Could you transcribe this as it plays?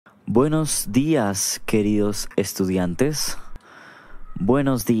Buenos días, queridos estudiantes.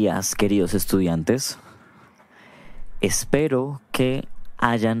 Buenos días, queridos estudiantes. Espero que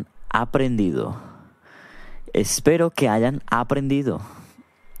hayan aprendido. Espero que hayan aprendido.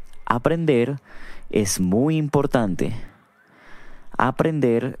 Aprender es muy importante.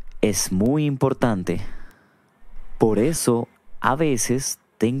 Aprender es muy importante. Por eso, a veces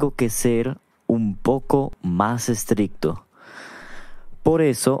tengo que ser un poco más estricto. Por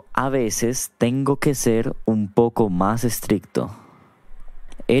eso, a veces tengo que ser un poco más estricto.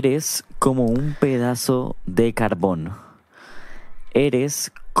 Eres como un pedazo de carbón.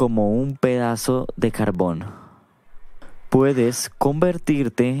 Eres como un pedazo de carbón. Puedes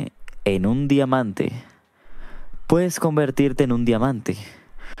convertirte en un diamante. Puedes convertirte en un diamante.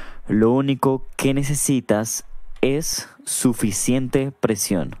 Lo único que necesitas es suficiente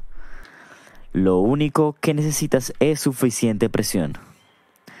presión. Lo único que necesitas es suficiente presión.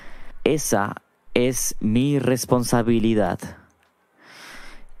 Esa es mi responsabilidad.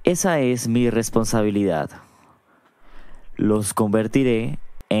 Esa es mi responsabilidad. Los convertiré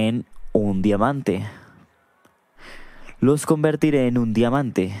en un diamante. Los convertiré en un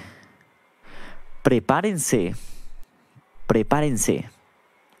diamante. Prepárense. Prepárense.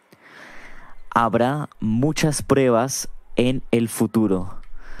 Habrá muchas pruebas en el futuro.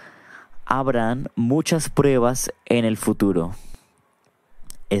 Habrán muchas pruebas en el futuro.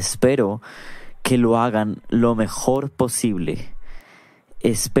 Espero que lo hagan lo mejor posible.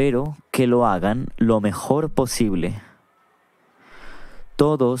 Espero que lo hagan lo mejor posible.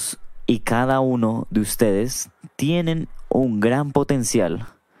 Todos y cada uno de ustedes tienen un gran potencial.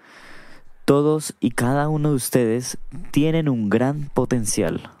 Todos y cada uno de ustedes tienen un gran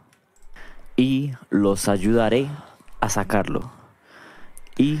potencial. Y los ayudaré a sacarlo.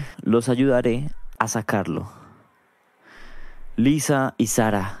 Y los ayudaré a sacarlo. Lisa y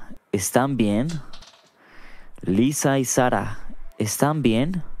Sara, ¿están bien? Lisa y Sara, ¿están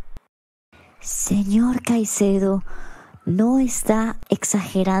bien? Señor Caicedo, ¿no está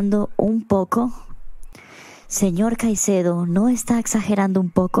exagerando un poco? Señor Caicedo, ¿no está exagerando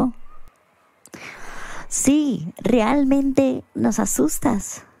un poco? Sí, realmente nos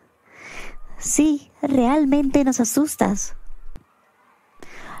asustas. Sí, realmente nos asustas.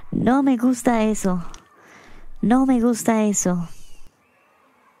 No me gusta eso. No me gusta eso.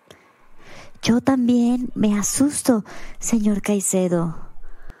 Yo también me asusto, señor Caicedo.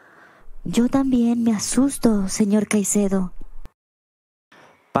 Yo también me asusto, señor Caicedo.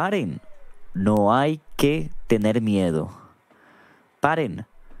 Paren, no hay que tener miedo. Paren,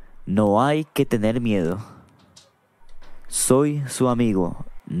 no hay que tener miedo. Soy su amigo,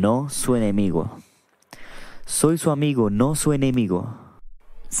 no su enemigo. Soy su amigo, no su enemigo.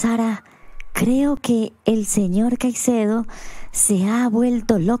 Sara, creo que el señor Caicedo se ha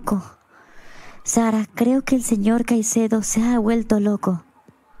vuelto loco. Sara, creo que el señor Caicedo se ha vuelto loco.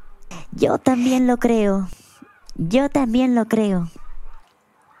 Yo también lo creo. Yo también lo creo.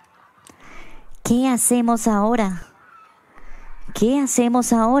 ¿Qué hacemos ahora? ¿Qué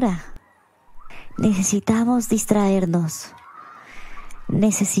hacemos ahora? Necesitamos distraernos.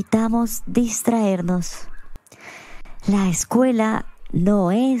 Necesitamos distraernos. La escuela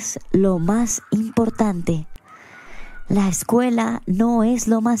no es lo más importante. La escuela no es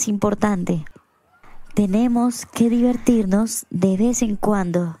lo más importante. Tenemos que divertirnos de vez en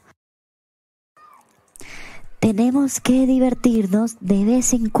cuando. Tenemos que divertirnos de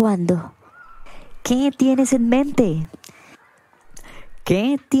vez en cuando. ¿Qué tienes en mente?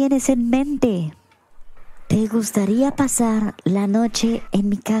 ¿Qué tienes en mente? ¿Te gustaría pasar la noche en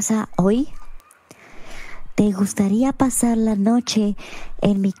mi casa hoy? ¿Te gustaría pasar la noche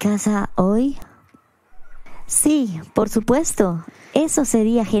en mi casa hoy? Sí, por supuesto. Eso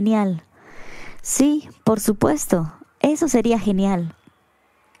sería genial. Sí, por supuesto. Eso sería genial.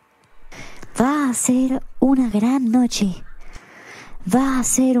 Va a ser una gran noche. Va a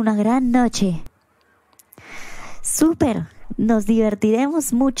ser una gran noche. ¡Súper! Nos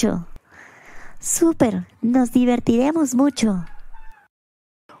divertiremos mucho. ¡Súper! Nos divertiremos mucho.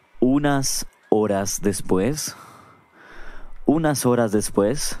 Unas horas después.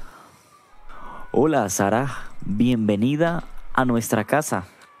 Hola, Sara. Bienvenida a nuestra casa.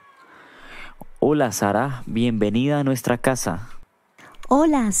 Hola, Sara. Bienvenida a nuestra casa.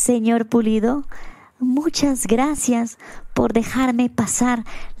 Hola, señor Pulido. Muchas gracias por dejarme pasar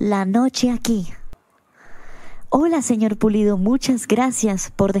la noche aquí. Hola, señor Pulido. Muchas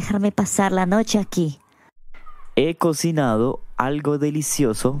gracias por dejarme pasar la noche aquí. He cocinado algo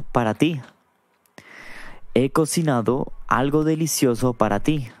delicioso para ti. He cocinado algo delicioso para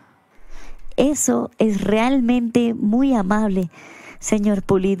ti. Eso es realmente muy amable, señor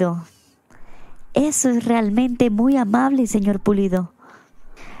Pulido. Eso es realmente muy amable, señor Pulido.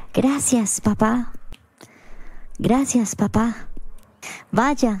 Gracias, papá. Gracias, papá.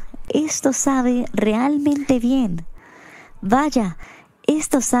 Vaya, esto sabe realmente bien. Vaya,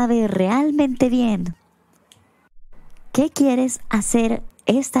 esto sabe realmente bien. ¿Qué quieres hacer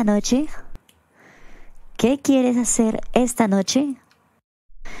esta noche? ¿Qué quieres hacer esta noche?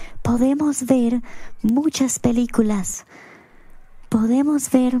 Podemos ver muchas películas. Podemos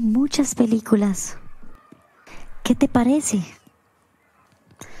ver muchas películas. ¿Qué te parece?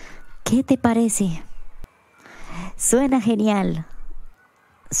 ¿Qué te parece? Suena genial.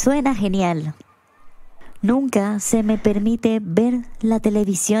 Suena genial. Nunca se me permite ver la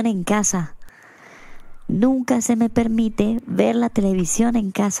televisión en casa. Nunca se me permite ver la televisión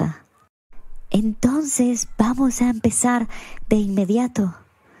en casa. Entonces vamos a empezar de inmediato.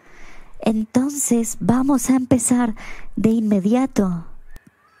 Entonces vamos a empezar de inmediato.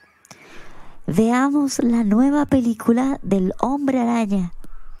 Veamos la nueva película del Hombre Araña.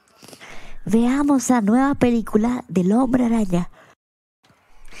 Veamos la nueva película del Hombre Araña.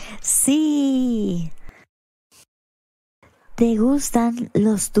 Sí. ¿Te gustan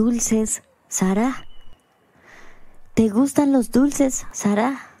los dulces, Sara? ¿Te gustan los dulces,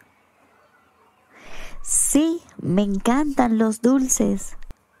 Sara? Sí, me encantan los dulces.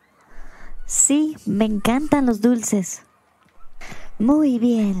 Sí, me encantan los dulces. Muy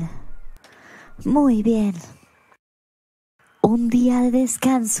bien. Muy bien. Un día de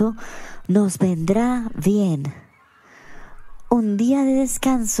descanso nos vendrá bien. Un día de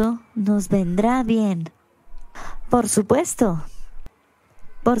descanso nos vendrá bien. Por supuesto.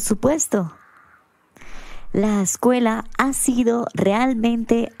 Por supuesto. La escuela ha sido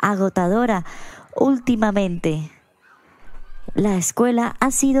realmente agotadora últimamente. La escuela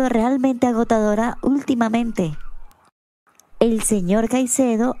ha sido realmente agotadora últimamente. El señor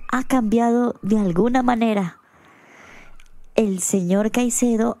Caicedo ha cambiado de alguna manera. El señor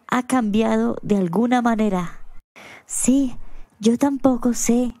Caicedo ha cambiado de alguna manera. Sí, yo tampoco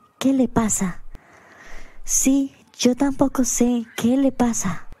sé qué le pasa. Sí, yo tampoco sé qué le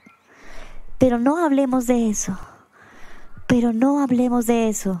pasa. Pero no hablemos de eso. Pero no hablemos de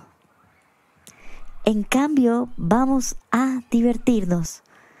eso. En cambio, vamos a divertirnos.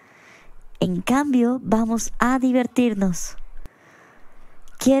 En cambio, vamos a divertirnos.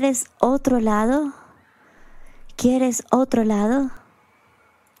 ¿Quieres otro helado? ¿Quieres otro helado?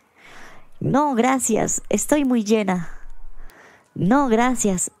 No, gracias, estoy muy llena. No,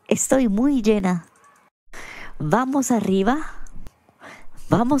 gracias, estoy muy llena. ¿Vamos arriba?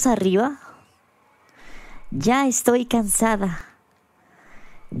 ¿Vamos arriba? Ya estoy cansada.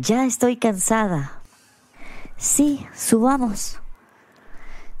 Ya estoy cansada. Sí, subamos.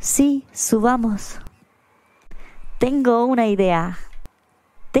 Sí, subamos. Tengo una idea.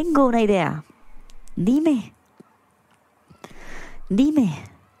 Tengo una idea. Dime. Dime.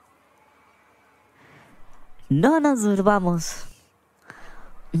 No nos durmamos.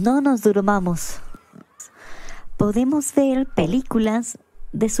 No nos durmamos. Podemos ver películas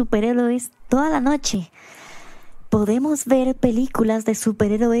de superhéroes toda la noche. Podemos ver películas de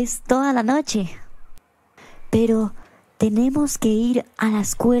superhéroes toda la noche. Pero tenemos que ir a la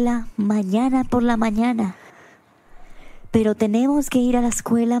escuela mañana por la mañana. Pero tenemos que ir a la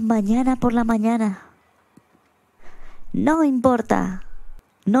escuela mañana por la mañana. No importa.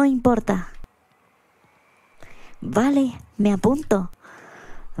 No importa. Vale, me apunto.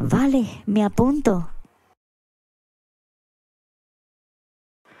 Vale, me apunto.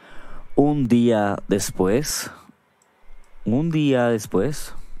 Un día después. Un día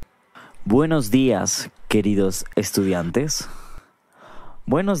después. Buenos días, queridos estudiantes.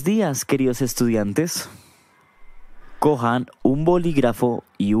 Buenos días, queridos estudiantes. Cojan un bolígrafo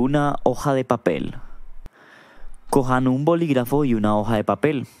y una hoja de papel. Cojan un bolígrafo y una hoja de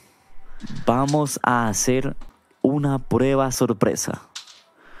papel. Vamos a hacer una prueba sorpresa.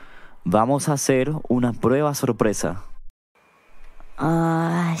 Vamos a hacer una prueba sorpresa.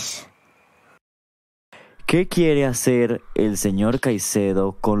 Ay. ¿Qué quiere hacer el señor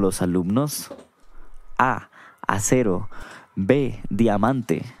Caicedo con los alumnos? A. Acero. B.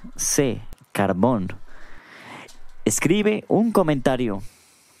 Diamante. C. Carbón. Escribe un comentario.